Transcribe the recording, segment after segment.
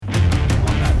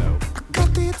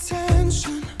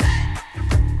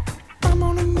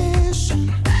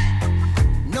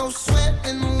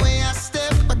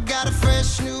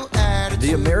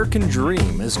American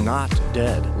dream is not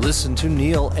dead. Listen to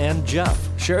Neil and Jeff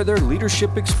share their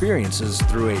leadership experiences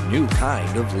through a new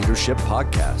kind of leadership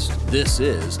podcast. This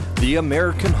is The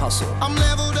American Hustle. I'm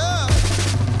leveled up,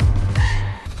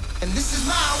 and this is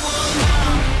my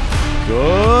world.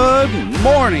 Good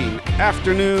morning,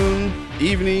 afternoon,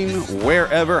 evening,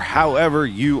 wherever, however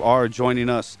you are joining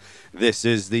us. This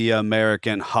is The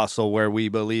American Hustle, where we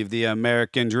believe the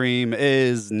American dream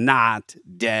is not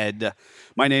dead.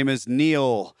 My name is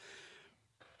Neil.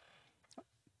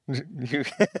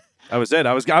 That was it.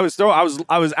 I was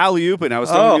alley-ooping. I was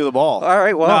throwing you the ball. All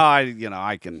right. Well, no,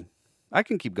 I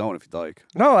can keep going if you'd like.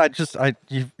 No,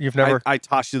 you've never. I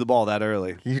tossed you the ball that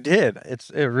early. You did. It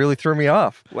really threw me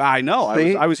off. Well, I know.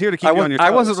 See? I was here to keep you on your toes.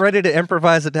 I wasn't ready to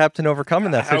improvise, adapt, and overcome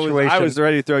in that situation. I was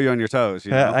ready to throw you on your toes.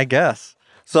 You know? I guess.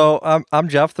 So I'm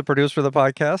Jeff, the producer of the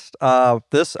podcast.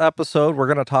 This episode, we're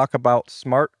going to talk about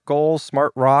SMART goals,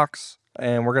 SMART rocks,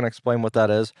 and we're going to explain what that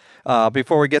is.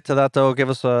 Before we get to that, though, give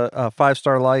us a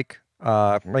 5-star like.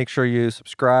 Make sure you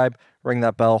subscribe, ring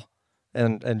that bell,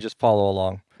 and just follow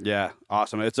along. Yeah,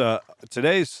 awesome.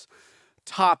 Today's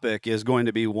topic is going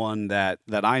to be one that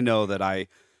I know that I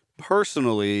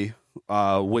personally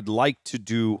would like to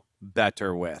do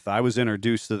better with. I was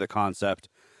introduced to the concept.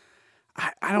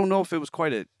 I don't know if it was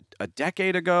quite a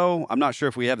decade ago. I'm not sure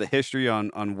if we have the history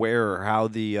on where or how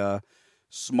the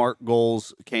SMART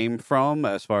goals came from,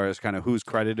 as far as kind of who's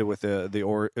credited with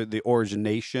the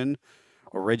origin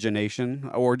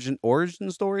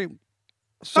story.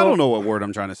 So, I don't know what word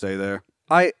I'm trying to say there.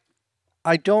 I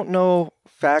don't know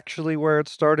factually where it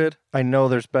started. I know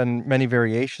there's been many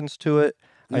variations to it.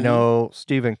 Mm-hmm. I know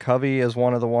Stephen Covey is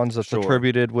one of the ones that's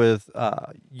attributed with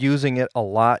using it a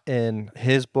lot in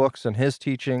his books and his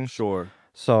teaching. Sure.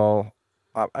 So,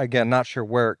 again, not sure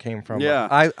where it came from.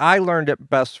 Yeah. I learned it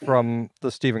best from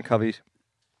the Stephen Covey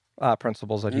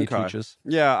principles that he teaches.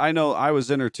 Yeah, I know. I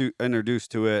was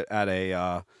introduced to it at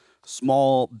a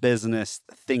small business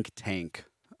think tank.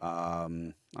 I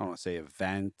don't want to say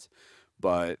event,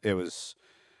 but it was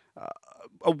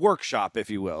a workshop, if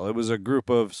you will. It was a group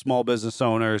of small business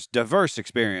owners, diverse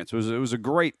experience. It was a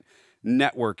great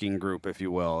networking group, if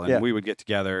you will. And we would get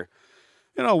together,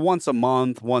 once a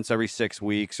month, once every 6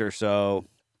 weeks or so.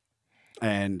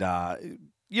 And,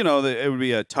 it would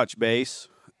be a touch base.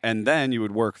 And then you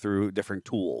would work through different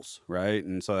tools, right?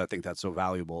 And so I think that's so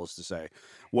valuable, is to say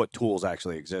what tools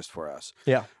actually exist for us.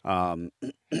 Yeah. And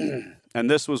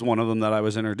this was one of them that I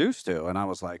was introduced to. And I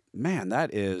was like, man,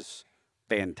 that is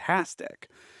fantastic.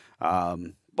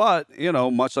 But,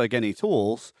 much like any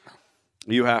tools,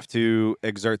 you have to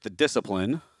exert the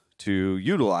discipline to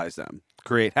utilize them,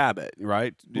 create habit,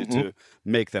 right? Mm-hmm. To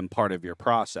make them part of your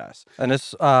process. And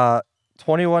it's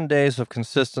 21 days of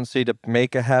consistency to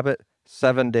make a habit,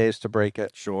 7 days to break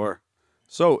it. Sure.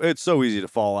 So it's so easy to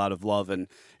fall out of love in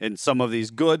some of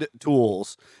these good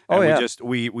tools. And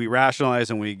we rationalize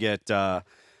and we get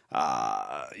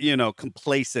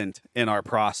complacent in our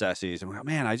processes. And we're like,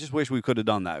 man, I just wish we could have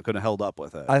done that. Could have held up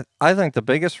with it. I think the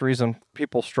biggest reason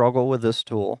people struggle with this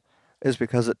tool is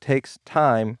because it takes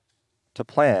time to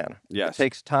plan. Yes. It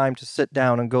takes time to sit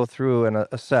down and go through and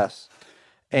assess.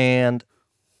 And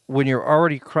when you're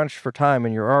already crunched for time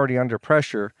and you're already under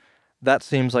pressure, that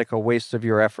seems like a waste of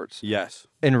your efforts. Yes.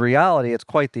 In reality, it's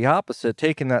quite the opposite.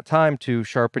 Taking that time to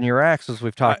sharpen your axe, as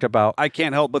we've talked about. I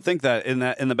can't help but think that in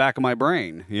the back of my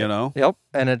brain, Yep.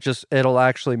 And it'll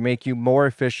actually make you more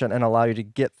efficient and allow you to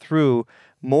get through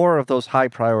more of those high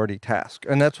priority tasks.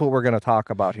 And that's what we're going to talk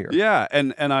about here. Yeah.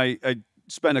 And I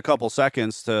spend a couple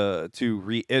seconds to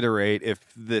reiterate, if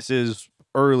this is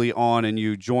early on in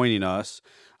you joining us,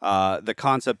 the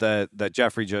concept that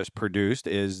Jeffrey just produced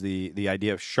is the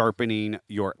idea of sharpening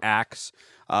your axe.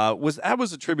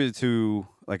 Was attributed to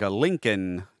like a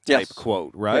Lincoln type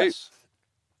quote, right? Yes.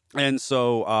 And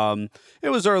so it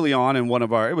was early on in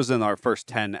it was in our first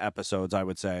 10 episodes, I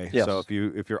would say. Yes. So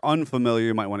if you're unfamiliar,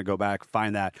 you might want to go back,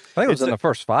 find that. I think it was in the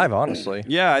first 5, honestly.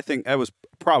 Yeah, I think that was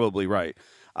probably right.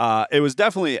 It was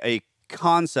definitely a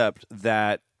concept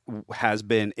that has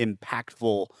been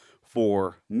impactful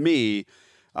for me,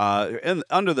 and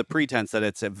under the pretense that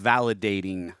it's a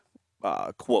validating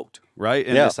quote, right?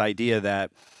 And this idea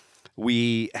that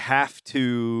we have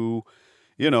to,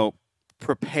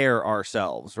 prepare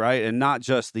ourselves, right? And not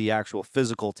just the actual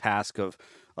physical task of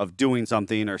doing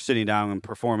something or sitting down and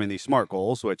performing these SMART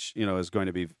goals, which, is going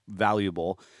to be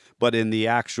valuable, but in the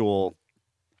actual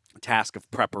task of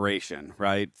preparation,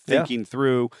 right? Thinking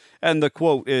through. And the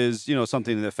quote is,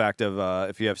 something to the effect of,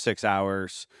 if you have 6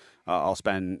 hours, I'll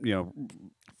spend,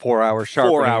 4 hours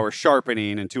sharpening. 4 hours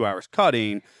sharpening and 2 hours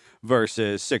cutting.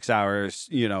 versus 6 hours,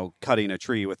 cutting a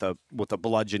tree with a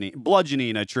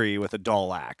bludgeoning a tree with a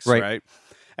dull axe, right?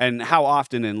 And how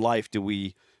often in life do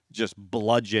we just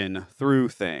bludgeon through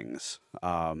things?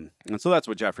 And so that's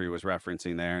what Jeffrey was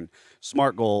referencing there. And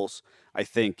SMART goals, I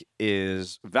think,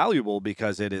 is valuable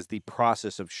because it is the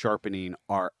process of sharpening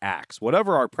our axe,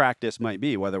 whatever our practice might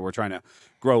be, whether we're trying to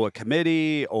grow a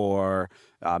committee or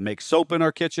make soap in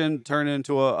our kitchen, turn it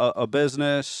into a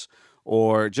business,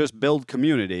 or just build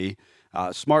community.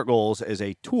 SMART goals is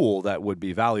a tool that would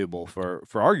be valuable for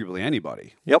arguably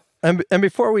anybody. Yep. And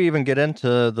before we even get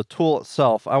into the tool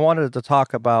itself, I wanted to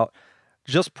talk about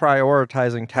just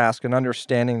prioritizing tasks and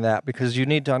understanding that, because you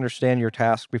need to understand your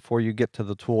task before you get to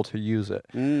the tool to use it.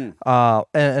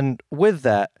 And with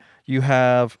that, you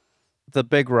have the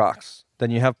big rocks,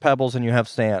 then you have pebbles, and you have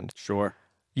sand. Sure.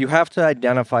 You have to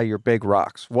identify your big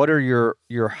rocks. What are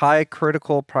your high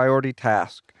critical priority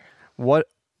tasks? What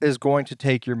is going to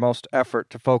take your most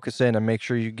effort to focus in and make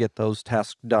sure you get those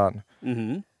tasks done?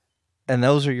 Mm-hmm. And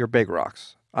those are your big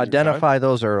rocks. Identify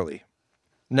those early.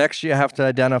 Next, you have to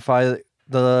identify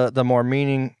the more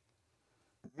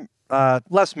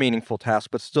less meaningful tasks,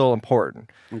 but still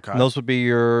important. Okay. And those would be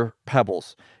your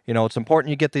pebbles. It's important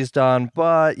you get these done,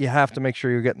 but you have to make sure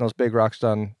you're getting those big rocks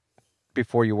done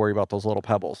before you worry about those little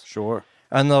pebbles. Sure.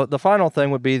 And the final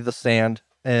thing would be the sand.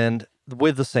 And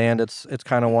with the sand, it's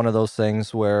kind of one of those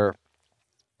things where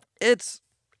it's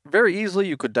very easily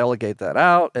you could delegate that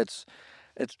out. It's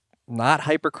not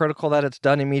hypercritical that it's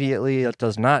done immediately. It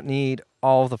does not need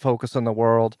all of the focus in the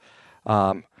world.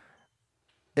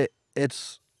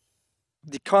 It's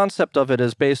the concept of it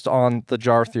is based on the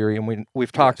jar theory, and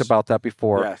we've talked about that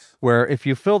before. Yes. Where if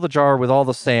you fill the jar with all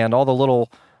the sand, all the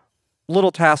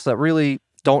little tasks that really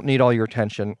don't need all your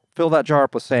attention, fill that jar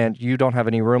up with sand, you don't have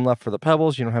any room left for the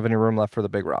pebbles, you don't have any room left for the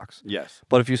big rocks. Yes.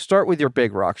 But if you start with your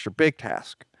big rocks, your big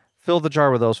task, fill the jar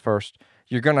with those first,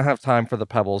 you're going to have time for the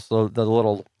pebbles,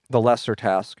 the lesser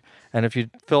task. And if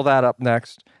you fill that up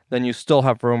next, then you still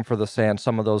have room for the sand,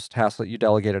 some of those tasks that you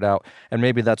delegated out. And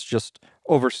maybe that's just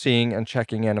overseeing and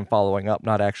checking in and following up,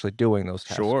 not actually doing those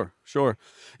tasks. Sure.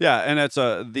 Yeah, and it's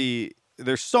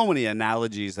there's so many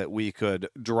analogies that we could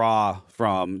draw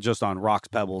from just on rocks,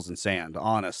 pebbles, and sand,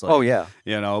 honestly. Oh, yeah.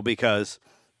 Because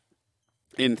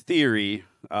in theory,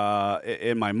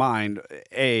 in my mind,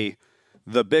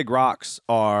 the big rocks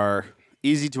are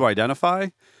easy to identify,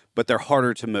 but they're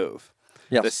harder to move.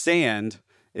 Yes. The sand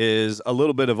is a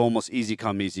little bit of almost easy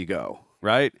come, easy go,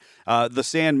 right? The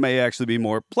sand may actually be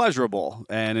more pleasurable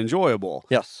and enjoyable.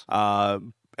 Yes.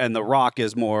 And the rock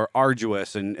is more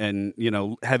arduous and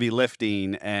heavy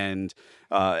lifting and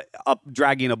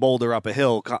dragging a boulder up a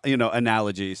hill,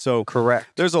 analogy. So correct.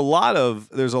 There's a lot of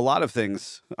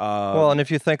things. Well, and if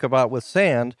you think about with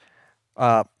sand,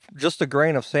 just a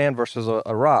grain of sand versus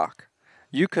a rock,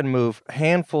 you can move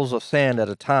handfuls of sand at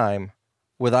a time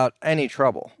without any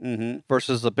trouble. Mm-hmm.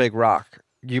 Versus a big rock,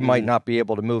 you might not be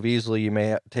able to move easily. You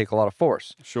may take a lot of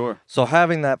force. Sure. So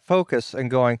having that focus and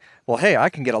going, well, hey, I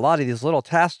can get a lot of these little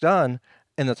tasks done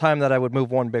in the time that I would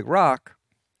move one big rock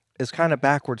is kind of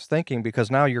backwards thinking,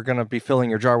 because now you're going to be filling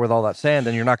your jar with all that sand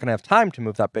and you're not going to have time to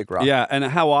move that big rock. Yeah, and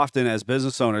how often as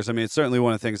business owners, I mean, it's certainly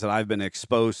one of the things that I've been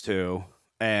exposed to,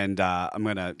 and I'm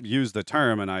going to use the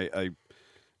term, and I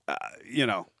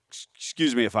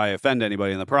excuse me if I offend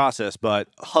anybody in the process, but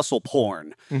hustle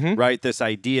porn, right? This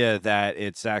idea that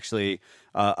it's actually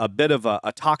a bit of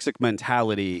a toxic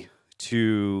mentality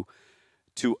to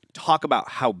talk about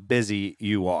how busy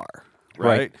you are,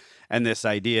 right? And this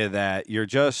idea that you're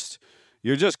just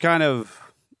kind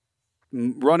of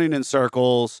running in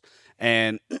circles,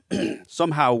 and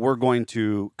somehow we're going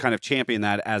to kind of champion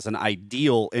that as an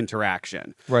ideal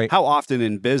interaction. Right. How often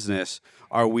in business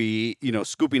are we,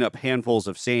 scooping up handfuls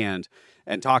of sand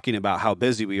and talking about how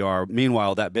busy we are?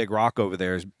 Meanwhile, that big rock over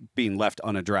there is being left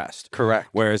unaddressed. Correct.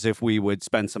 Whereas if we would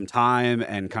spend some time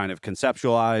and kind of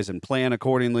conceptualize and plan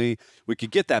accordingly, we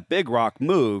could get that big rock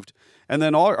moved, and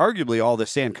then arguably all the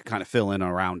sand could kind of fill in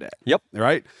around it. Yep.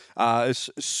 Right?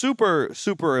 It's super,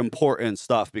 super important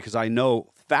stuff, because I know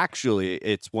factually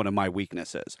it's one of my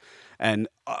weaknesses. And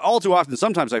all too often,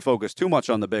 sometimes I focus too much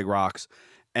on the big rocks,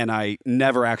 and I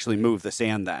never actually move the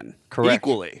sand then. Correct.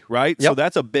 Equally, right? Yep. So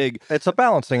that's a big... It's a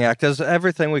balancing act. As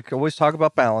everything, we always talk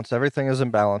about balance. Everything is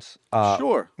in balance.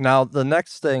 Sure. Now, the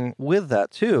next thing with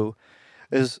that, too,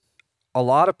 is a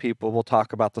lot of people will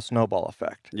talk about the snowball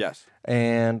effect. Yes.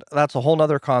 And that's a whole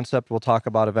nother concept we'll talk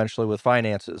about eventually with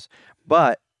finances.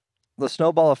 But the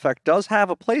snowball effect does have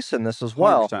a place in this as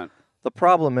well. 100%. The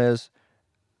problem is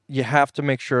you have to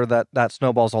make sure that that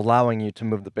snowball's allowing you to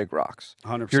move the big rocks.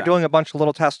 100%. If you're doing a bunch of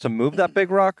little tasks to move that big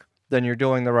rock, then you're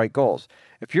doing the right goals.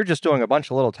 If you're just doing a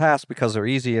bunch of little tasks because they're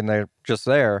easy and they're just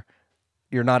there,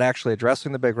 you're not actually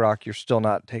addressing the big rock. You're still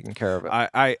not taking care of it.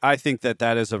 I think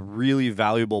that is a really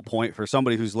valuable point for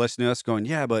somebody who's listening to us going,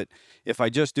 yeah, but if I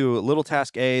just do a little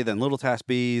task A, then little task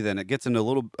B, then it gets into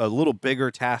a little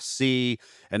bigger task C,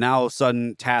 and now all of a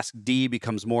sudden task D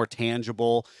becomes more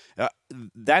tangible.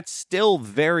 That's still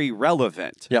very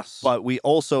relevant. Yes. But we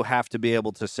also have to be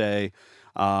able to say,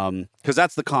 because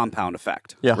that's the compound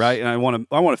effect, yes. right? And I want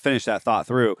to finish that thought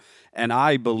through. And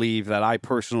I believe that I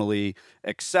personally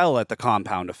excel at the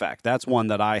compound effect. That's one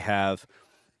that I have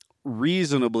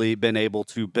reasonably been able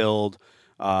to build,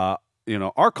 our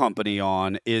company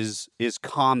on is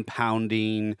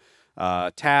compounding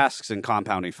tasks and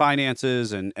compounding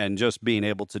finances and just being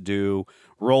able to do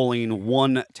rolling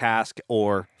one task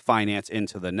or finance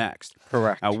into the next.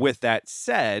 Correct. With that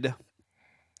said,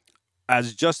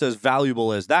 as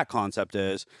valuable as that concept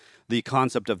is, the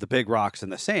concept of the big rocks in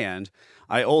the sand,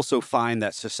 I also find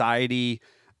that society,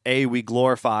 we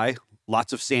glorify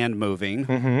lots of sand moving,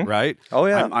 right? Oh,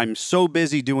 yeah. I'm so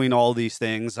busy doing all these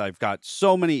things. I've got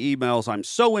so many emails. I'm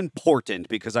so important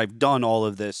because I've done all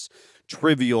of this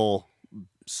trivial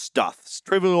stuff,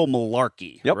 trivial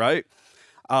malarkey, yep. right?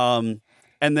 And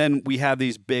then we have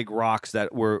these big rocks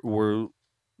that we're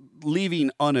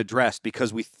leaving unaddressed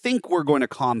because we think we're going to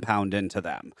compound into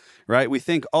them, right? We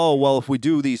think, oh, well, if we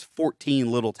do these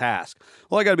 14 little tasks,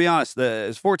 well, I got to be honest,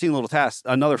 there's 14 little tasks,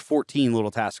 another 14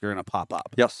 little tasks are going to pop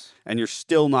up. Yes. And you're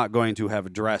still not going to have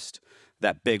addressed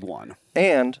that big one.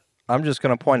 And I'm just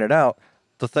going to point it out,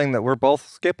 the thing that we're both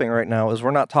skipping right now is we're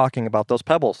not talking about those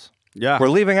pebbles. Yeah. We're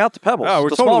leaving out the pebbles. Oh,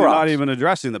 we're the totally small rocks. not even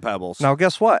addressing the pebbles. Now,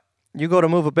 guess what? You go to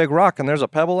move a big rock and there's a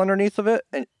pebble underneath of it,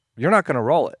 and you're not going to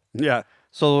roll it. Yeah.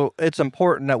 So it's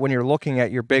important that when you're looking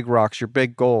at your big rocks, your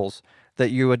big goals, that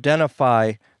you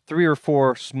identify 3 or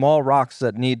 4 small rocks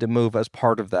that need to move as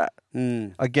part of that.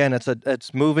 Again,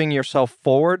 it's moving yourself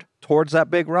forward towards that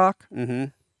big rock,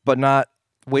 but not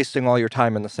wasting all your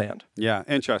time in the sand. Yeah,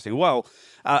 interesting. Well,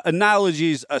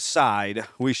 analogies aside,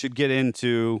 we should get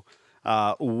into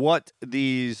what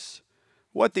is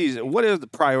the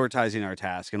prioritizing our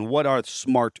task and what are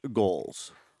SMART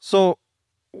goals. So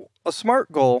a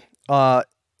SMART goal,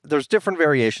 there's different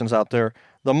variations out there.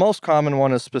 The most common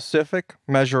one is specific,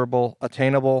 measurable,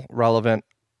 attainable, relevant,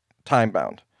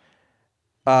 time-bound.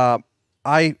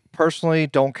 I personally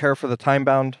don't care for the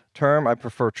time-bound term. I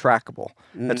prefer trackable.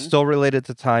 It's still related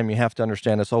to time. You have to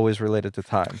understand it's always related to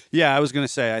time. Yeah, I was going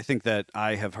to say, I think that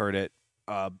I have heard it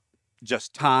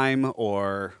just time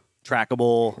or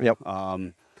trackable.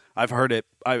 Yep. I've heard it,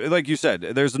 like you said,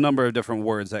 there's a number of different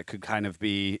words that could kind of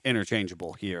be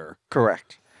interchangeable here.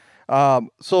 Correct.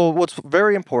 So what's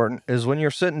very important is when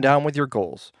you're sitting down with your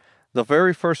goals, the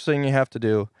very first thing you have to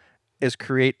do is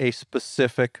create a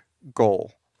specific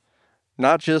goal.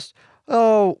 Not just,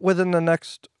 within the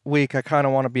next week, I kind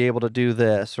of want to be able to do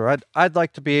this, or I'd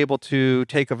like to be able to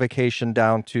take a vacation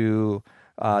down to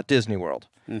Disney World.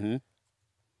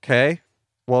 Okay.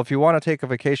 Well, if you want to take a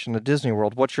vacation to Disney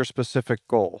World, what's your specific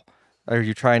goal? Are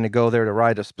you trying to go there to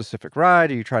ride a specific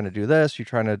ride? Are you trying to do this? You're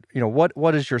trying to,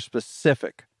 what is your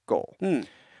specific goal?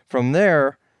 From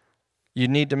there, you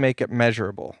need to make it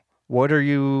measurable. What are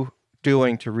you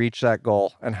doing to reach that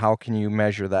goal, and how can you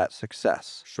measure that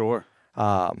success? Sure.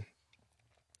 Are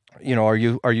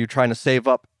you trying to save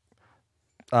up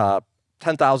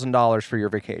 $10,000 for your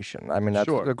vacation? I mean, that's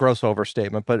a gross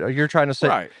overstatement, but you're trying to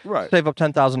save up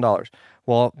 $10,000.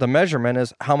 Well, the measurement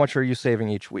is how much are you saving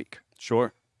each week?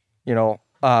 Sure.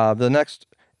 The next,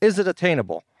 is it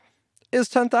attainable? Is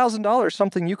 $10,000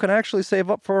 something you can actually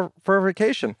save up for a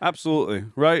vacation? Absolutely.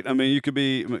 Right. I mean, you could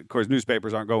be, of course,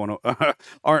 newspapers aren't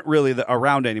really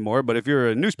around anymore, but if you're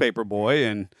a newspaper boy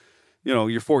and,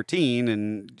 you're 14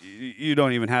 and you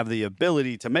don't even have the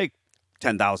ability to make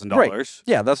 $10,000. Right.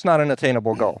 Yeah, that's not an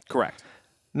attainable goal. Correct.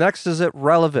 Next, is it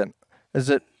relevant? Is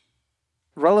it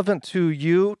relevant to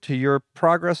you, to your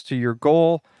progress, to your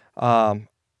goal?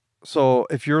 So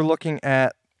if you're looking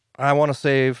at, I want to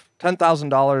save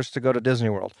 $10,000 to go to Disney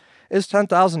World. Is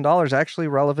 $10,000 actually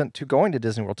relevant to going to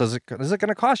Disney World? Is it going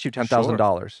to cost you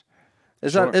 $10,000?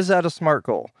 Is that a SMART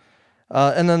goal?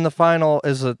 And then the final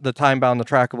is the time-bound, the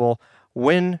trackable.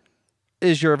 When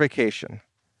is your vacation?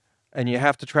 And you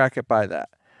have to track it by that.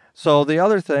 So the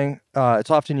other thing,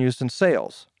 it's often used in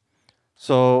sales.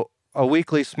 So a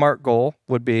weekly SMART goal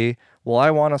would be, well,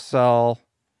 I want to sell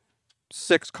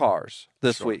 6 cars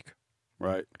this week.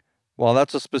 Right. Well,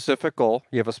 that's a specific goal.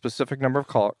 You have a specific number of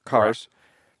cars. Right.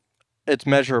 It's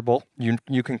measurable.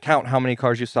 You can count how many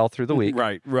cars you sell through the week.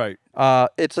 Right.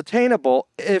 It's attainable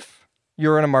if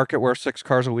you're in a market where 6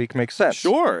 cars a week makes sense.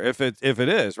 Sure, if it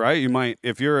is, right? You might,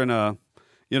 if you're in a,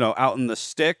 out in the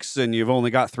sticks and you've only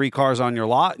got 3 cars on your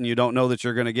lot and you don't know that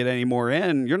you're going to get any more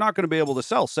in, you're not going to be able to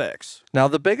sell 6. Now,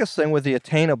 the biggest thing with the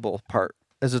attainable part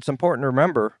is it's important to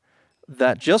remember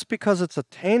that just because it's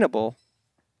attainable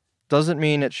doesn't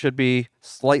mean it should be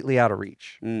slightly out of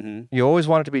reach. Mm-hmm. You always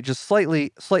want it to be just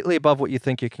slightly above what you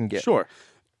think you can get. Sure.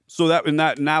 So that in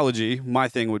that analogy, my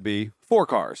thing would be 4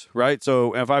 cars, right?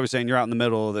 So if I was saying you're out in the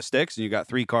middle of the sticks and you got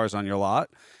 3 cars on your lot,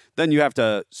 then you have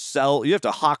to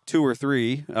hawk 2 or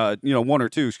 3, 1 or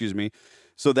 2, excuse me,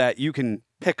 so that you can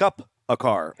pick up a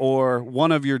car, or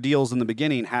one of your deals in the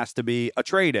beginning has to be a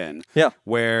trade-in. Yeah.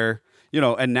 Where,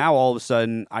 and now all of a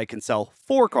sudden I can sell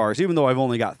 4 cars, even though I've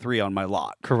only got 3 on my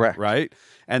lot. Correct. Right?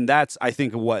 And that's, I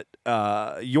think, what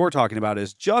you're talking about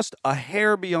is just a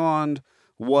hair beyond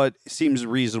what seems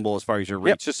reasonable as far as your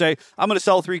reach. Yep. Just say, I'm going to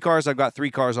sell 3 cars. I've got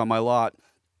 3 cars on my lot.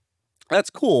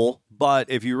 That's cool. But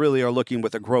if you really are looking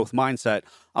with a growth mindset,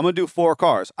 I'm going to do 4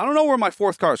 cars. I don't know where my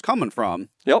 4th car is coming from.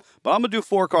 Yep. But I'm going to do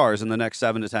 4 cars in the next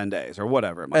 7 to 10 days or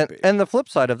whatever it might be. And the flip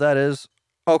side of that is,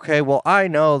 okay, well, I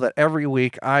know that every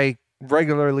week I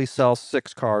regularly sell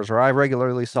 6 cars, or I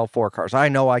regularly sell 4 cars. I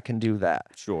know I can do that.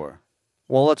 Sure.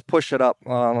 Well, let's push it up.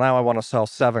 Now I want to sell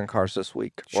 7 cars this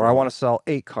week, or I want to sell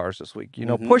 8 cars this week.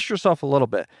 Push yourself a little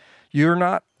bit. You're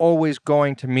not always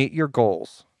going to meet your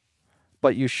goals,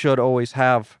 but you should always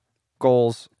have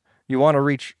goals. You want to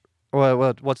reach,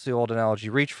 what's the old analogy?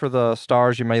 Reach for the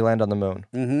stars, you may land on the moon.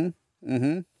 Mm-hmm.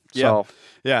 Mm-hmm. So,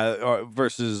 yeah.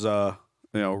 Versus,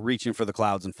 reaching for the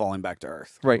clouds and falling back to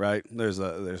earth. Right. Right. There's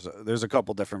a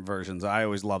couple different versions. I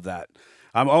always love that.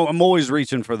 I'm always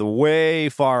reaching for the way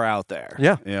far out there.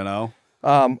 Yeah.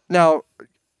 Now,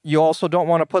 you also don't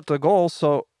want to put the goal.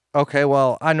 So, okay,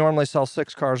 well, I normally sell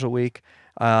 6 cars a week.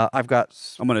 I'm going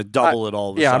to double it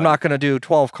all the time. I'm not going to do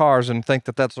 12 cars and think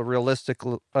that that's a realistic,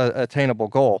 attainable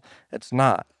goal. It's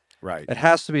not. Right. It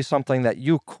has to be something that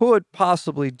you could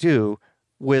possibly do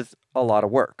with a lot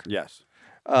of work. Yes.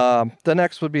 The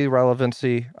next would be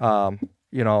relevancy. Well,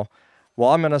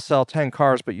 I'm going to sell 10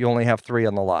 cars, but you only have 3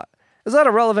 on the lot. Is that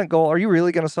a relevant goal? Are you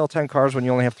really going to sell 10 cars when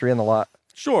you only have 3 on the lot?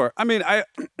 Sure. I mean, I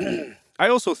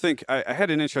also think I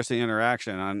had an interesting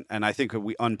interaction and I think if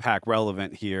we unpack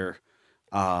relevant here,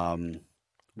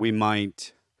 we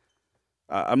might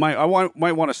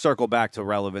want to circle back to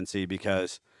relevancy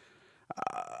because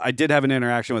I did have an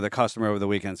interaction with a customer over the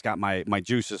weekend. It's got my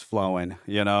juices flowing,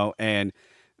 and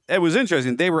it was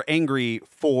interesting. They were angry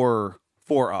for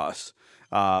us,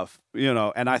 and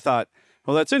I thought,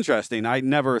 well, that's interesting. I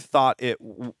thought it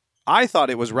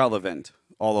was relevant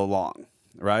all along,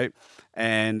 right?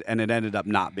 And it ended up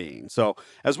not being. So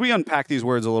as we unpack these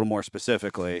words a little more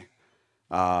specifically,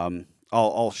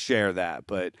 I'll share that,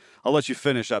 but I'll let you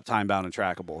finish up time-bound and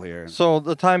trackable here. So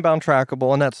the time-bound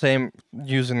trackable, and that same,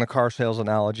 using the car sales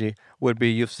analogy, would be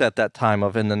you've set that time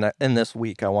of in this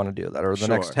week I want to do that, or the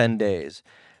next 10 days.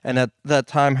 And that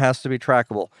time has to be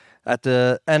trackable. At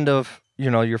the end of,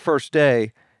 your first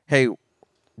day, hey,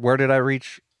 where did I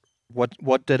reach?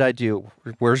 What did I do?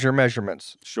 Where's your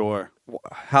measurements? Sure.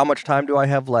 How much time do I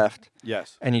have left?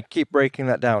 Yes. And you keep breaking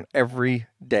that down every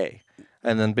day.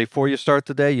 And then before you start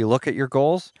the day, you look at your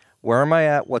goals. Where am I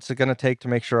at? What's it going to take to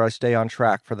make sure I stay on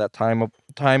track for that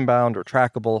time-bound or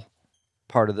trackable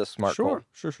part of this SMART goal?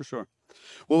 Sure.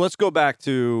 Well, let's go back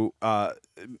to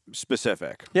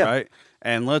specific, right?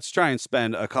 And let's try and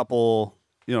spend a couple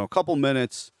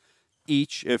minutes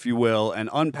each, if you will, and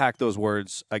unpack those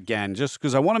words again, just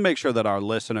because I want to make sure that our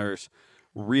listeners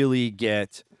really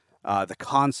get the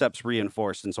concepts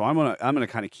reinforced. And so I'm gonna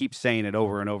kind of keep saying it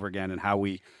over and over again, and how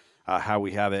we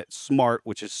have it. SMART,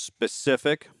 which is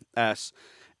specific, S,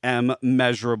 M,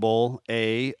 measurable,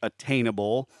 A,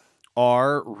 attainable,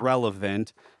 R,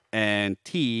 relevant, and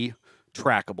T,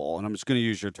 trackable. And I'm just going to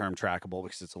use your term trackable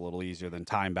because it's a little easier than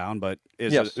time bound, but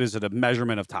is it a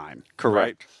measurement of time?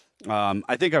 Correct. Right?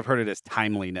 I think I've heard it as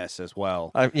timeliness as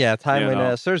well.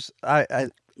 Timeliness. There's I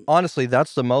honestly,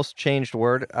 that's the most changed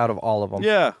word out of all of them.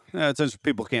 Yeah, it's just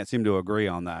people can't seem to agree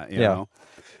on that, you know.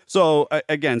 So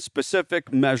again,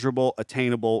 specific, measurable,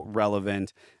 attainable,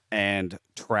 relevant, and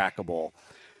trackable.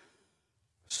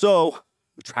 So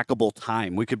trackable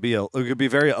time. We could be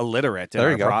very illiterate in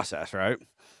our process, right?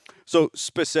 So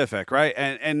specific, right?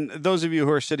 And those of you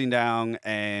who are sitting down,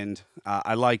 and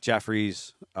I like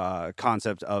Jeffrey's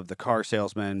concept of the car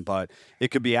salesman, but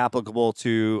it could be applicable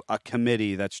to a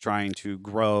committee that's trying to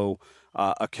grow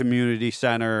a community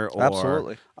center, or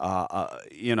absolutely,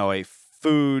 a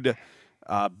food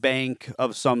bank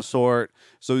of some sort.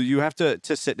 So you have to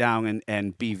sit down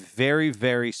and be very,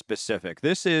 very specific.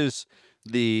 This is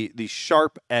the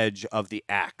sharp edge of the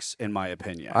axe, in my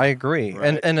opinion. I agree. Right.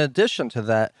 And in addition to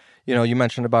that, you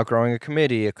mentioned about growing a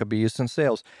committee. It could be used in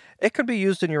sales. It could be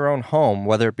used in your own home,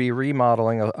 whether it be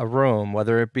remodeling a room,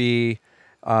 whether it be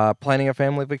planning a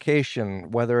family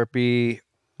vacation, whether it be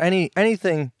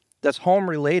anything that's home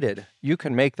related. You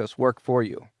can make this work for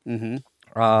you.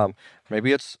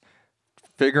 Maybe it's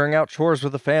figuring out chores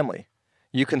with the family.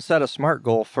 You can set a SMART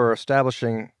goal for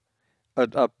establishing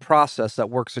a process that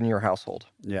works in your household.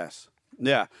 Yes.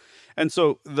 Yeah. And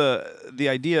so the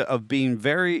idea of being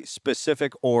very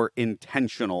specific or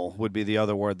intentional would be the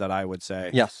other word that I would say.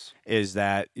 Yes. Is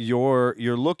that you're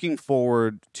looking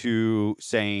forward to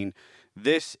saying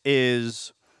this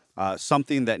is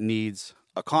something that needs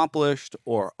accomplished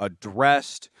or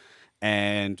addressed,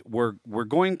 and we're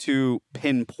going to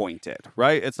pinpoint it,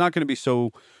 right? It's not going to be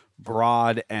so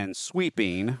broad and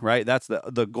sweeping, right? That's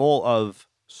the goal of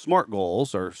SMART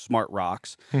goals or SMART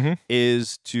rocks,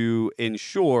 is to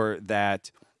ensure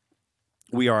that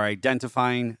we are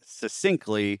identifying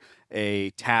succinctly a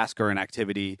task or an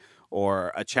activity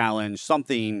or a challenge,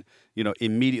 something,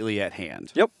 immediately at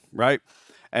hand. Yep. Right.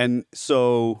 And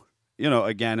so,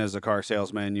 again, as a car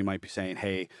salesman, you might be saying,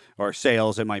 hey, or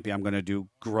sales, it might be, I'm going to do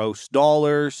gross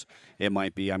dollars. It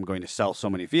might be, I'm going to sell so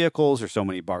many vehicles or so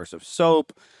many bars of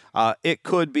soap. It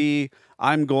could be,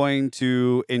 I'm going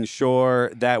to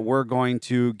ensure that we're going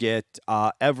to get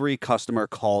every customer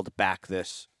called back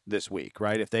this week,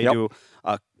 right? If they do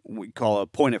we call a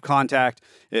point of contact.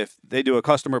 If they do a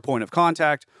customer point of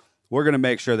contact, we're going to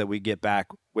make sure that we get back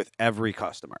with every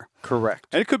customer. Correct.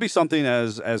 And it could be something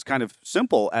as kind of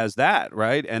simple as that,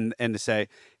 right? And to say,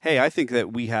 hey, I think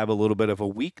that we have a little bit of a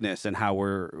weakness in how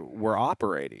we're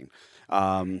operating.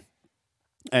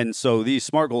 And so these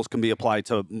SMART goals can be applied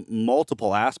to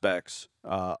multiple aspects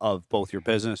of both your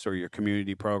business or your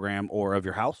community program or of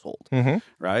your household,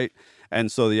 right?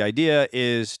 And so the idea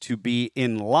is to be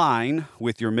in line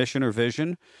with your mission or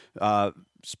vision,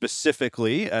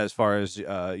 specifically as far as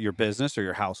your business or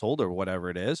your household or whatever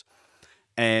it is,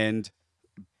 and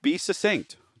be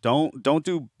succinct. Don't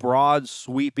do broad,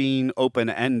 sweeping,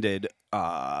 open-ended,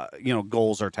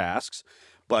 goals or tasks,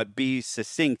 but be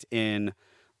succinct in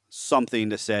something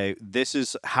to say, this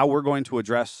is how we're going to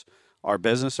address our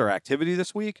business or activity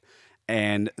this week,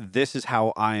 and this is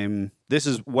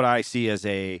what I see as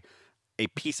a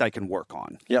piece I can work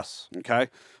on. Yes. Okay.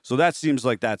 So that seems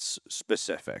like that's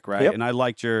specific, right? Yep. And I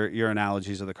liked your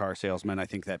analogies of the car salesman. I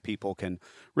think that people can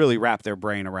really wrap their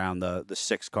brain around the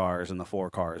 6 cars and the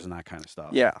 4 cars and that kind of stuff.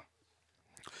 Yeah.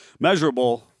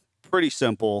 Measurable, pretty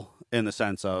simple in the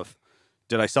sense of,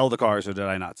 did I sell the cars or did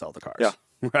I not sell the cars? Yeah.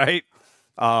 Right?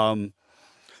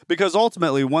 Because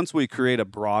ultimately, once we create a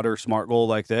broader SMART goal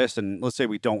like this, and let's say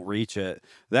we don't reach it,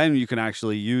 then you can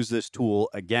actually use this tool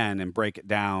again and break it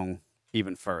down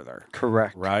even further.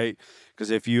 Correct. Right?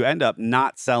 Because if you end up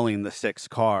not selling the 6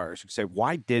 cars, you say,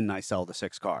 why didn't I sell the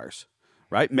 6 cars?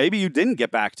 Right? Maybe you didn't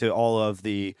get back to all of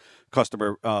the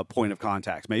customer point of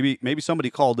contacts. Maybe somebody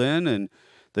called in and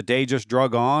the day just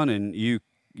drug on and you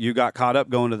got caught up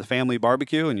going to the family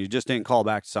barbecue and you just didn't call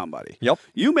back to somebody. Yep.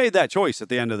 You made that choice at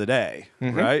the end of the day,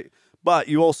 right? But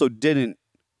you also didn't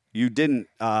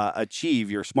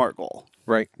achieve your SMART goal.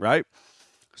 Right. Right?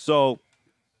 So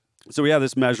we have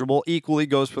this measurable. Equally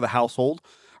goes for the household.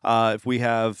 If we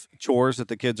have chores that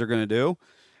the kids are going to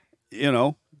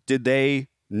do, did they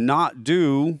not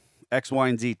do X, Y,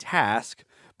 and Z task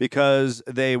because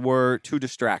they were too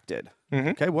distracted?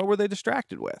 Okay, what were they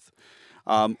distracted with?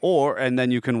 And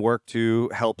then you can work to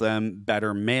help them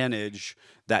better manage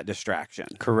that distraction.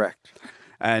 Correct.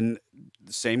 And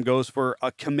the same goes for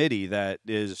a committee that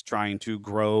is trying to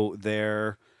grow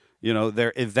their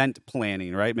event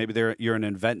planning, right? Maybe you're an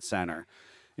event center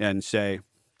and say,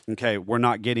 okay, we're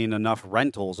not getting enough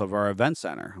rentals of our event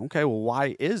center. Okay, well,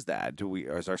 why is that?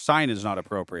 Is our signage not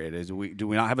appropriate? Do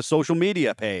we not have a social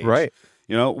media page? Right.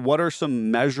 What are some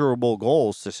measurable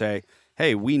goals to say,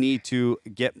 hey, we need to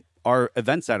get our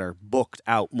event center booked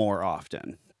out more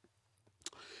often?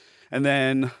 And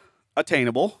then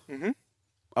attainable.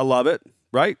 I love it,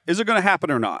 right? Is it going to happen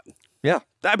or not? Yeah.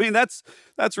 I mean, that's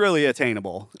really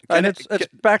attainable. And it's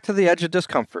back to the edge of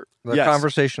discomfort, the Yes.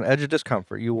 conversation, edge of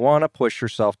discomfort. You want to push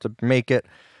yourself to make it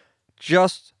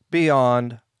just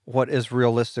beyond what is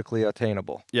realistically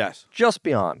attainable. Yes. Just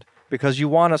beyond. Because you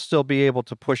want to still be able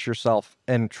to push yourself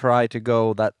and try to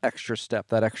go that extra step,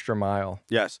 that extra mile.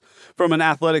 Yes. From an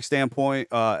athletic standpoint,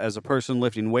 as a person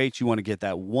lifting weights, you want to get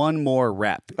that one more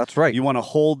rep. That's right. You want to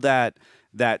hold that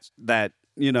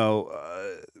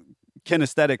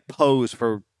kinesthetic pose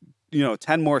for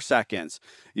 10 more seconds.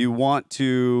 You want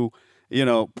to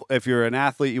if you're an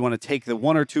athlete, you want to take the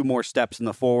one or two more steps in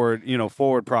the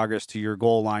forward progress to your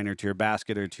goal line or to your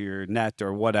basket or to your net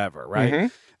or whatever, right? Mm-hmm.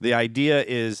 The idea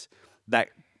is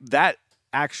that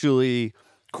actually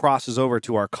crosses over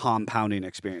to our compounding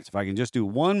experience. If I can just do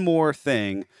one more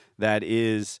thing that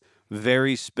is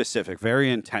very specific,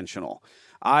 very intentional.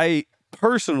 I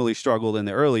personally struggled in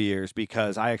the early years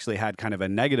because I actually had kind of a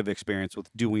negative experience with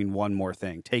doing one more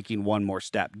thing, taking one more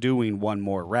step, doing one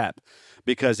more rep,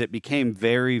 because it became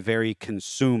very, very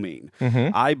consuming.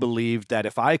 Mm-hmm. I believed that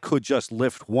if I could just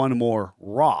lift one more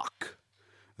rock,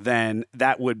 then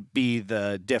that would be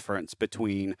the difference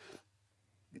between,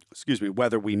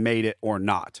 whether we made it or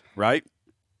not, right?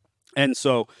 And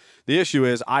so the issue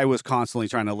is I was constantly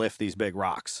trying to lift these big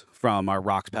rocks from our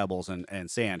rocks, pebbles, and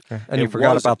sand. And you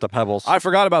forgot about the pebbles. I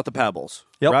forgot about the pebbles,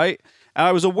 Yep. right? And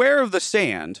I was aware of the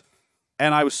sand,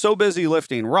 and I was so busy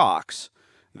lifting rocks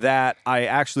that I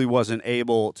actually wasn't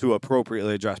able to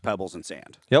appropriately address pebbles and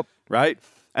sand. Yep. Right?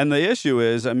 And the issue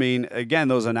is, again,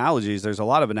 those analogies, there's a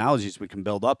lot of analogies we can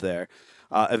build up there.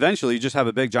 Eventually, you just have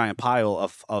a big giant pile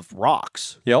of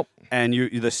rocks. Yep. And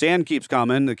the sand keeps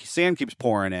coming, the sand keeps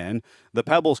pouring in, the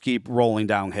pebbles keep rolling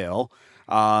downhill,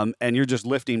 and you're just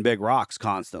lifting big rocks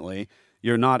constantly.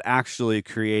 You're not actually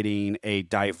creating a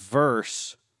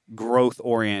diverse,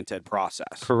 growth-oriented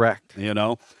process. Correct.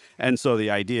 And so the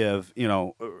idea of,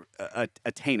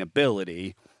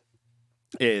 attainability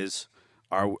is,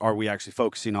 are we actually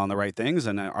focusing on the right things,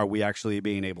 and are we actually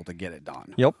being able to get it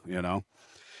done? Yep.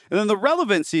 And then the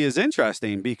relevancy is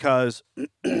interesting because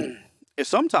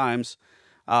sometimes,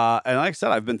 and like I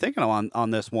said, I've been thinking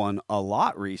on this one a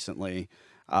lot recently,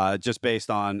 just based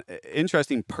on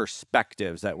interesting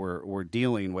perspectives that we're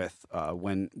dealing with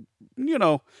when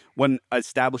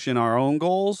establishing our own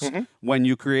goals, Mm-hmm. when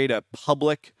you create a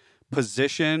public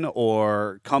position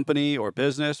or company or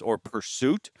business or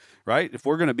pursuit, right? If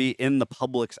we're going to be in the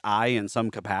public's eye in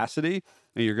some capacity,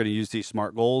 and you're going to use these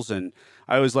SMART goals, and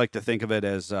I always like to think of it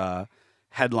as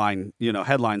headlines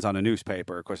on a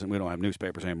newspaper. Of course, we don't have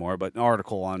newspapers anymore, but an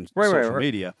article on social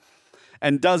media.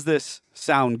 And does this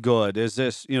sound good? Is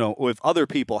this, if other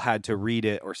people had to read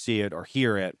it or see it or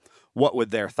hear it, what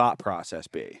would their thought process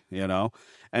be?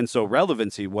 And so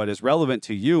relevancy, what is relevant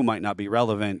to you might not be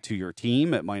relevant to your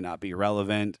team. It might not be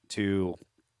relevant to,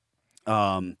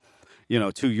 to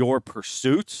your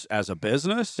pursuits as a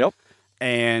business. Yep.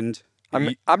 And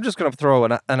I'm just going to throw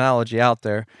an analogy out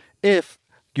there. If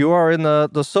you are in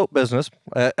the soap business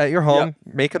at your home,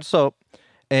 making soap,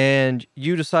 and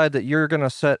you decide that you're going to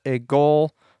set a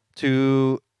goal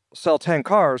to sell 10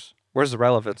 cars, where's the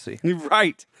relevancy?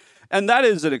 Right. And that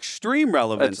is an extreme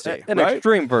relevancy. It's an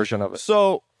extreme version of it.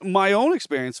 So my own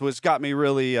experience, which got me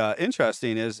really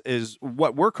interesting, is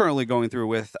what we're currently going through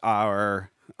with our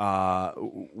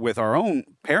own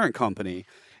parent company,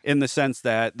 in the sense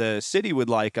that the city would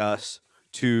like us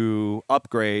to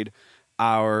upgrade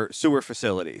our sewer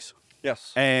facilities.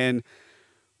 Yes. And,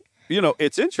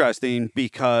 it's interesting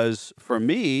because for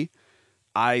me,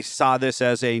 I saw this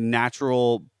as a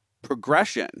natural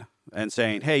progression and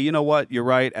saying, hey, you know what? You're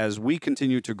right. As we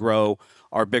continue to grow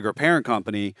our bigger parent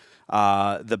company,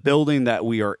 the building that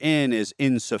we are in is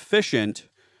insufficient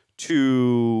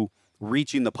to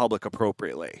reaching the public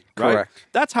appropriately. Right? Correct.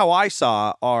 That's how I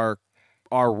saw our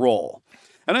role.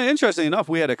 And interestingly enough,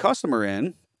 we had a customer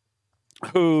in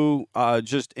who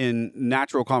just in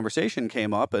natural conversation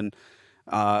came up, and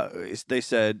they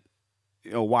said,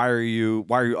 why are you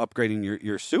upgrading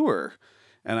your sewer?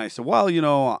 And I said, well,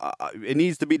 it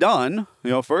needs to be done,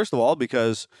 first of all,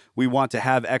 because we want to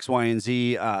have X, Y, and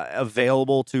Z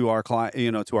available to our client,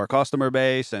 to our customer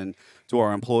base and to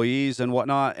our employees and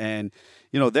whatnot. And,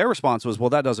 their response was, well,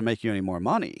 that doesn't make you any more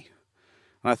money.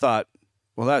 And I thought,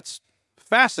 well, that's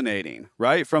fascinating,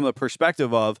 right? From the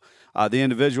perspective of the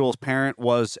individual's parent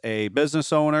was a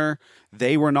business owner.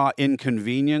 They were not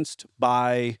inconvenienced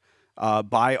by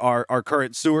our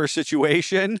current sewer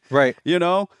situation. Right.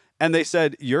 And they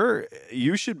said,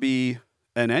 you should be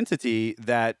an entity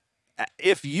that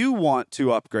if you want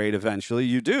to upgrade eventually,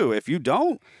 you do. If you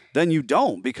don't, then you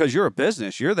don't, because you're a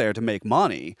business. You're there to make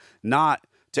money, not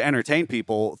to entertain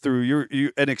people through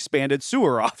an expanded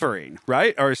sewer offering,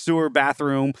 right? Or a sewer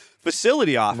bathroom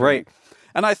facility offering. Right.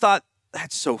 And I thought,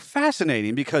 that's so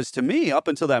fascinating, because to me, up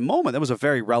until that moment, that was a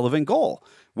very relevant goal.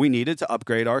 We needed to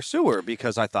upgrade our sewer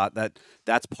because I thought that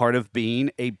that's part of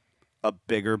being a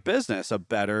bigger business, a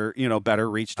better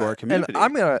reach to our community.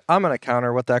 And I'm gonna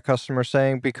counter what that customer's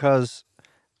saying, because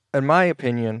in my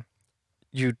opinion,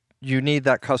 you need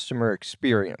that customer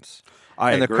experience.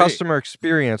 I agree. The customer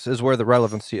experience is where the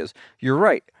relevancy is. You're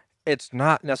right. it's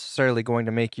not necessarily going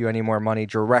to make you any more money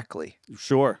directly,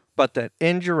 Sure. but that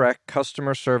indirect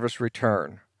customer service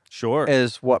return Sure.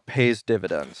 is what pays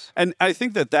dividends. And I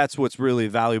think that that's what's really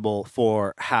valuable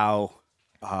for how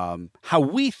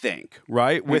we think,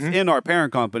 right, within our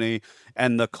parent company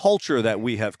and the culture that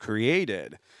we have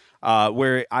created,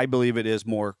 where I believe it is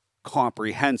more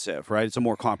comprehensive, right? It's a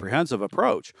more comprehensive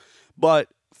approach. But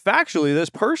factually,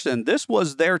 this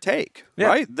was their take,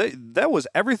 right? That was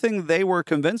everything they were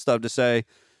convinced of, to say,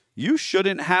 you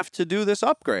shouldn't have to do this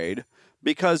upgrade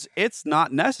because it's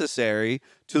not necessary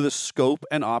to the scope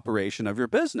and operation of your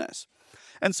business.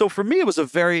 And so for me,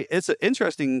 it's an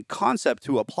interesting concept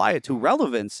to apply it to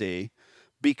relevancy,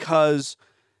 because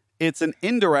it's an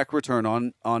indirect return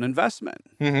on investment.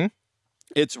 Mm-hmm.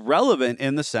 It's relevant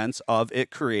in the sense of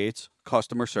it creates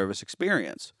customer service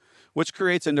experience, which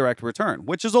creates indirect return,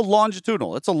 which is a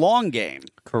longitudinal. It's a long game.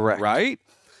 Correct. Right?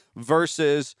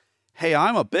 Versus, hey,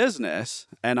 I'm a business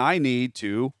and I need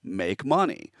to make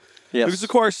money. Yes. Because, of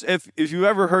course, if you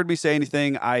ever heard me say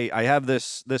anything, I have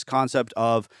this concept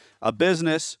of a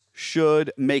business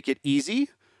should make it easy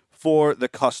for the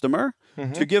customer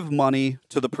to give money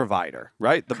to the provider,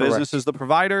 right? The Correct. business is the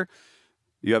provider.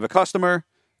 You have a customer,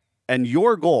 and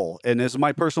your goal, and this is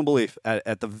my personal belief,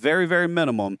 at the very, very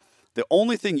minimum, the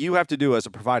only thing you have to do as a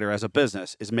provider, as a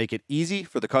business, is make it easy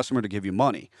for the customer to give you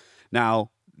money.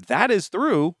 Now, that is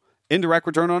through indirect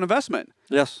return on investment.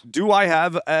 Yes. Do I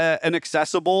have an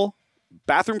accessible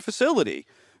bathroom facility?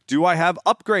 Do I have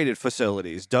upgraded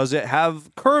facilities? Does it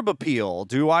have curb appeal?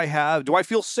 Do I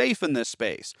feel safe in this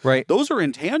space? Right. Those are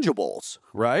intangibles,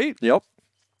 right? Yep.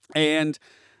 And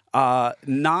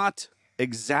not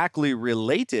exactly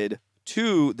related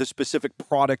to the specific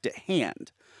product at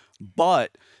hand.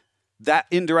 But that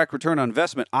indirect return on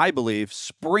investment, I believe,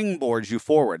 springboards you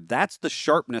forward. That's the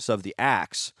sharpness of the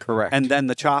axe. Correct. And then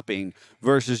the chopping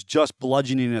versus just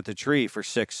bludgeoning at the tree for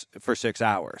 6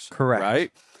 hours. Correct.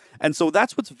 Right? And so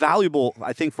that's what's valuable,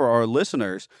 I think, for our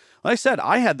listeners. Like I said,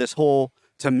 I had this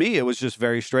to me, it was just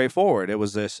very straightforward. It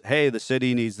was this, hey, the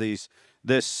city needs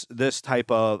this type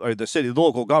of, or the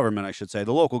local government, I should say.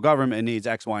 The local government needs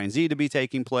X, Y, and Z to be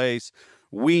taking place.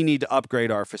 We need to upgrade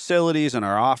our facilities and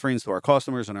our offerings to our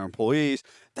customers and our employees.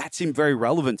 That seemed very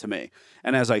relevant to me.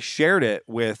 And as I shared it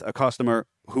with a customer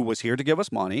who was here to give us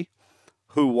money,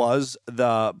 who was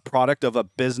the product of a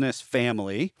business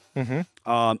family,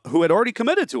 who had already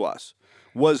committed to us,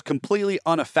 was completely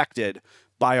unaffected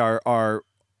by our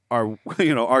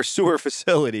sewer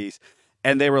facilities.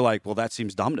 And they were like, well, that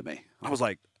seems dumb to me. I was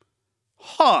like,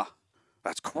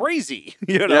 that's crazy.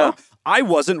 Yeah. I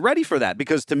wasn't ready for that,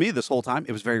 because to me, this whole time,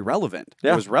 it was very relevant.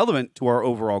 Yeah. It was relevant to our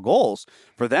overall goals.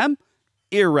 For them,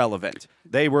 irrelevant.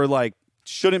 They were like,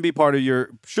 shouldn't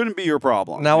be your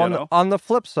problem. Now, on the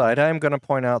flip side, I am going to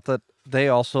point out that they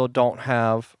also don't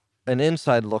have an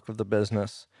inside look of the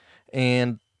business,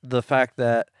 and the fact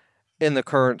that in the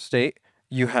current state,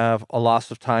 you have a loss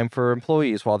of time for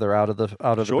employees while they're out of the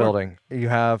Sure. building. You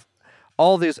have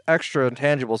all these extra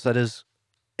intangibles that is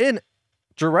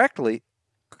directly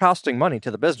costing money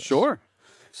to the business. Sure.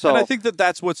 So, and I think that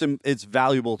that's it's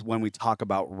valuable when we talk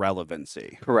about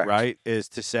relevancy. Correct. Right? Is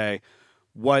to say,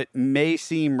 what may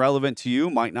seem relevant to you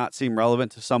might not seem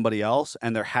relevant to somebody else,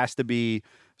 and there has to be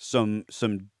some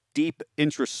deep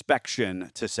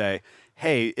introspection to say,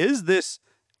 hey, is this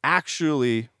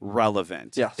actually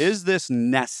relevant? Yes. Is this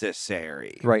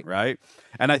necessary? Right. Right.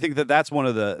 And I think that that's one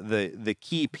of the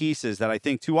key pieces that I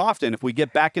think too often, if we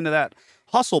get back into that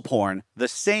hustle porn, the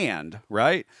sand,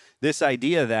 right? This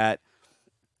idea that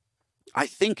I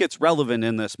think it's relevant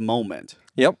in this moment.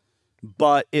 Yep.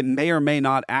 But it may or may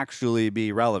not actually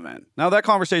be relevant. Now, that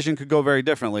conversation could go very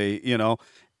differently,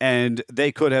 and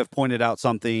they could have pointed out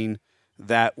something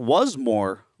that was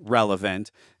more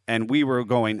relevant, and we were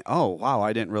going, oh, wow,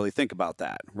 I didn't really think about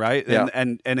that, right? Yeah.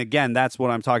 And again, that's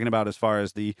what I'm talking about as far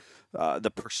as the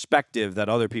perspective that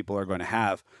other people are going to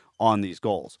have on these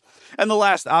goals. And the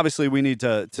last, obviously, we need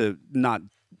to not,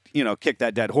 kick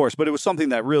that dead horse, but it was something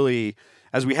that really,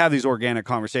 as we have these organic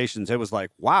conversations, it was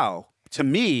like, wow, to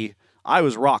me, I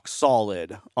was rock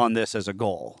solid on this as a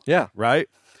goal. Yeah. Right?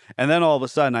 And then all of a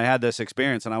sudden I had this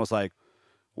experience and I was like,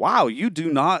 wow, you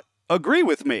do not agree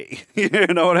with me. You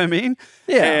know what I mean?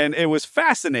 Yeah. And it was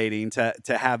fascinating to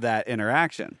have that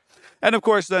interaction. And of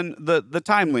course, then the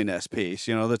timeliness piece,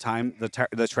 the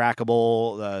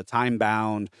trackable, the time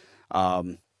bound,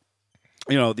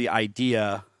 the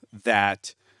idea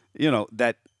that,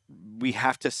 that we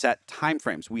have to set time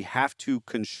frames. We have to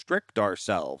constrict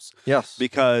ourselves. Yes.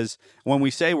 Because when we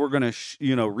say we're going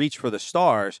to, reach for the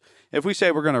stars, if we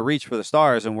say we're going to reach for the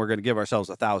stars and we're going to give ourselves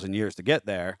 1,000 years to get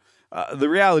there, the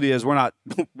reality is we're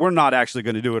not actually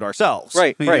going to do it ourselves.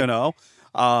 Right.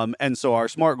 And so our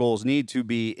SMART goals need to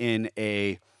be in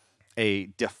a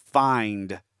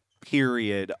defined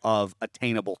period of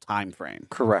attainable time frame.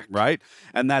 Correct. Right?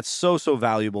 And that's so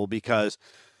valuable because,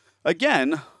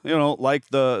 again, like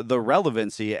the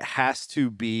relevancy, it has to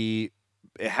be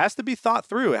thought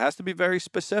through. It has to be very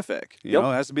specific. It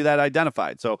has to be that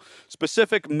identified. So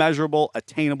specific, measurable,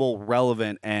 attainable,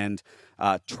 relevant, and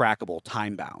trackable,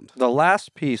 time bound. The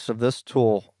last piece of this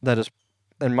tool that is,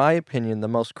 in my opinion, the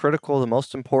most critical, the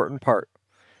most important part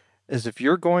is if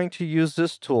you're going to use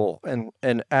this tool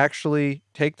and actually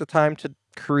take the time to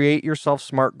create yourself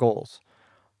SMART goals,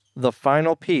 the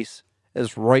final piece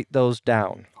is write those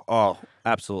down. Oh,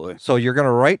 absolutely. So you're going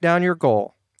to write down your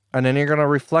goal, and then you're going to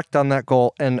reflect on that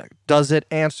goal, and does it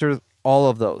answer all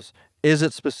of those? Is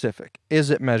it specific? Is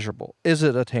it measurable? Is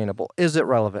it attainable? Is it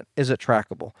relevant? Is it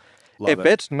trackable? If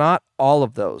it's not all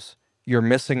of those, you're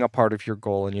missing a part of your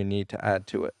goal, and you need to add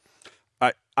to it.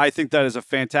 I think that is a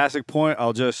fantastic point.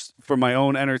 I'll just, for my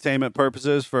own entertainment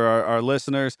purposes, for our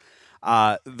listeners,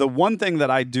 the one thing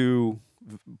that I do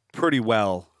pretty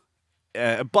well,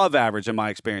 above average in my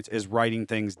experience, is writing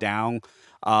things down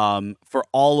for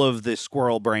all of the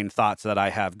squirrel brain thoughts that I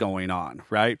have going on,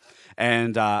 right?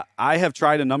 And I have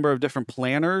tried a number of different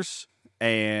planners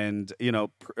and,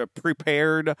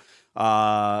 prepared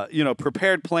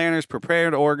planners,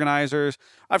 prepared organizers.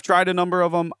 I've tried a number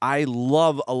of them. I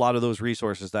love a lot of those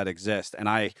resources that exist. And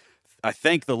I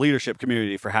thank the leadership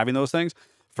community for having those things.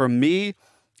 For me,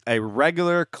 a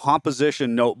regular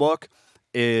composition notebook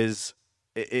is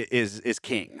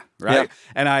king, right? Yeah.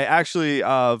 And I actually,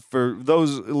 for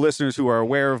those listeners who are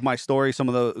aware of my story, some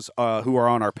of those who are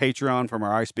on our Patreon from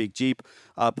our I Speak Jeep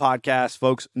podcast,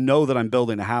 folks know that I'm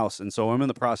building a house. And so I'm in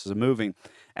the process of moving,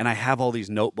 and I have all these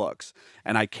notebooks,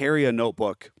 and I carry a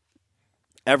notebook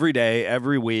every day,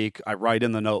 every week. I write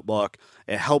in the notebook.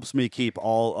 It helps me keep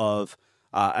all of,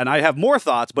 and I have more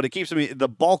thoughts, but it keeps me, the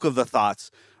bulk of the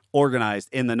thoughts organized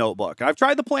in the notebook. I've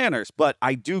tried the planners, but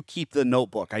I do keep the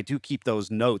notebook. I do keep those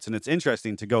notes. And it's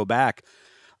interesting to go back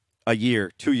a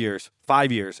year, 2 years,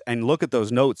 5 years, and look at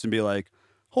those notes and be like,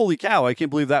 holy cow, I can't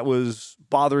believe that was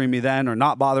bothering me then, or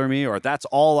not bothering me, or that's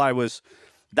all I was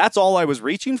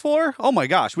reaching for. Oh my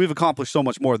gosh, we've accomplished so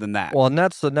much more than that. Well, and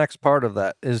that's the next part of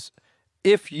that is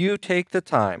if you take the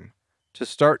time to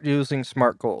start using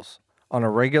SMART goals on a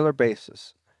regular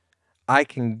basis, I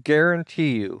can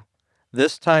guarantee you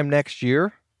this time next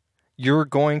year, you're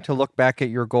going to look back at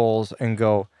your goals and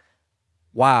go,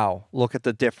 wow, look at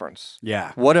the difference.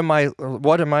 Yeah. What am I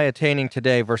attaining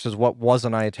today versus what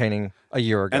wasn't I attaining a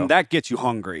year ago? And that gets you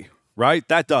hungry, right?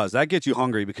 That gets you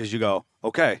hungry because you go,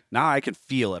 okay, now I can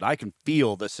feel it. I can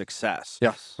feel the success.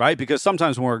 Yes. Right? Because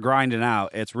sometimes when we're grinding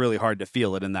out, it's really hard to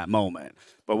feel it in that moment.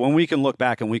 But when we can look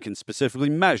back and we can specifically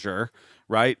measure,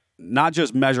 right? Not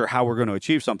just measure how we're going to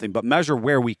achieve something, but measure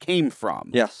where we came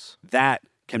from. Yes. That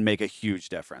can make a huge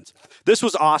difference. This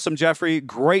was awesome, Jeffrey.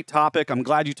 Great topic. I'm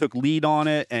glad you took lead on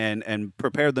it and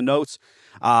prepared the notes.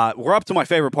 We're up to my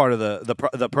favorite part of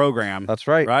the program. That's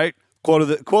right. Right? Quote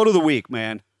of the week,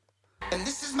 man. And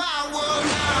this is my world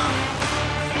now.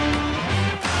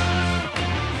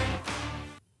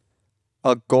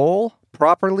 A goal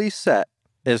properly set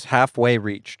is halfway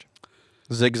reached.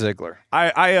 Zig Ziglar.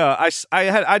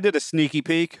 I did a sneaky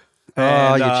peek. Oh,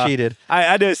 And, you cheated.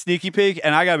 I did a sneaky peek,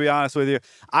 and I gotta be honest with you.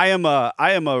 I am a.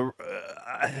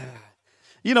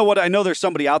 You know what? I know there's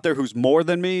somebody out there who's more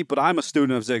than me, but I'm a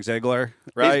student of Zig Ziglar.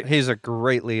 Right? He's a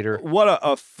great leader. What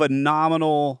a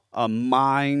phenomenal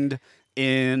mind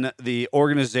in the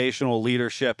organizational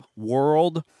leadership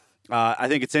world. I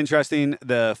think it's interesting.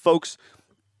 The folks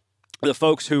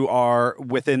who are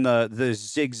within the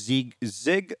Zig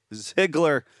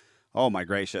Ziglar, oh my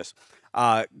gracious,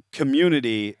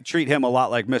 community treat him a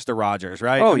lot like Mr. Rogers,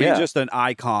 right? Oh, I mean, yeah. just an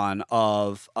icon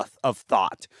of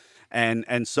thought,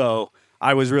 and so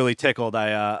I was really tickled.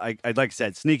 I like I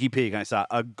said, sneaky peek. I saw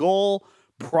a goal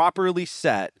properly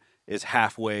set is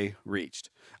halfway reached.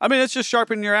 I mean, it's just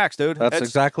sharpening your axe, dude. That's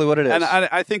exactly what it is. And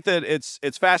I think that it's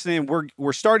fascinating.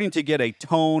 We're starting to get a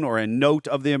tone or a note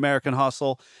of the American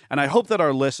hustle, and I hope that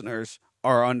our listeners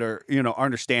are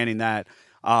understanding that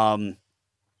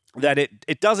that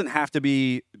it doesn't have to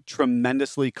be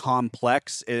tremendously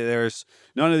complex. There's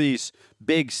none of these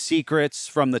big secrets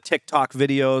from the TikTok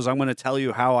videos. I'm going to tell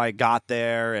you how I got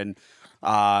there, and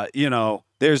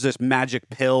there's this magic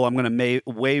pill. I'm going to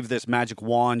wave this magic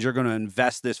wand. You're going to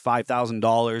invest this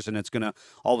 $5,000 and it's going to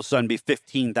all of a sudden be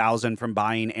 $15,000 from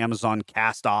buying Amazon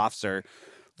cast-offs or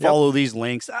follow these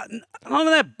links. None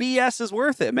of that BS is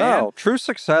worth it, man. No, true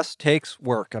success takes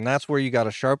work, and that's where you got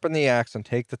to sharpen the axe and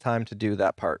take the time to do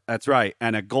that part. That's right.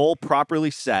 And a goal properly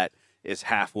set is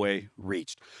halfway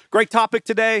reached. Great topic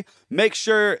today. Make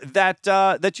sure that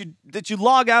that you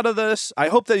log out of this. I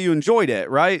hope that you enjoyed it,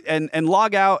 right? And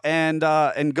log out and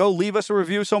go leave us a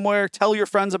review somewhere. Tell your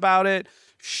friends about it.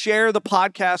 Share the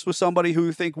podcast with somebody who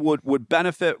you think would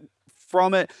benefit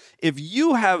from it. If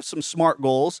you have some SMART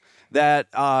goals that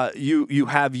you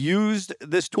have used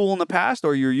this tool in the past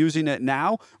or you're using it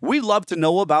now, we'd love to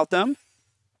know about them.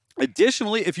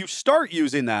 Additionally, if you start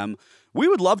using them, we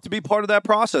would love to be part of that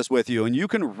process with you. And you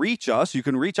can reach us. You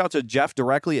can reach out to Jeff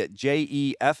directly at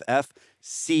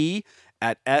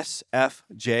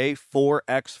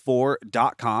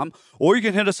JEFFC@sfj4x4.com. Or you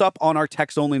can hit us up on our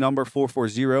text-only number,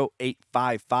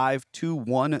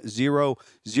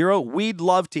 440-855-2100. We'd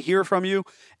love to hear from you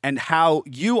and how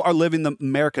you are living the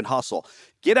American hustle.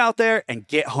 Get out there and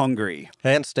get hungry.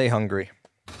 And stay hungry.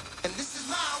 And this is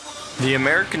my world. The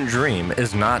American dream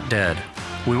is not dead.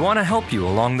 We want to help you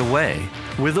along the way.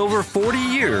 With over 40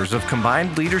 years of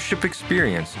combined leadership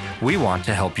experience, we want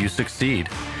to help you succeed.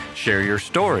 Share your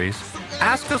stories,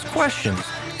 ask us questions,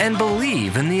 and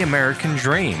believe in the American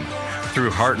dream. Through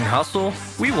Heart and Hustle,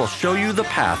 we will show you the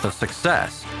path of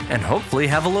success and hopefully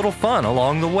have a little fun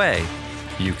along the way.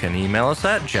 You can email us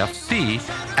at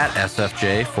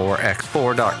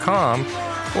jeffc@sfj4x4.com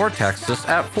or text us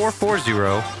at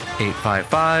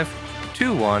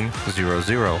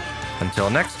 440-855-2100.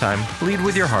 Until next time, lead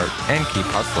with your heart and keep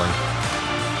hustling.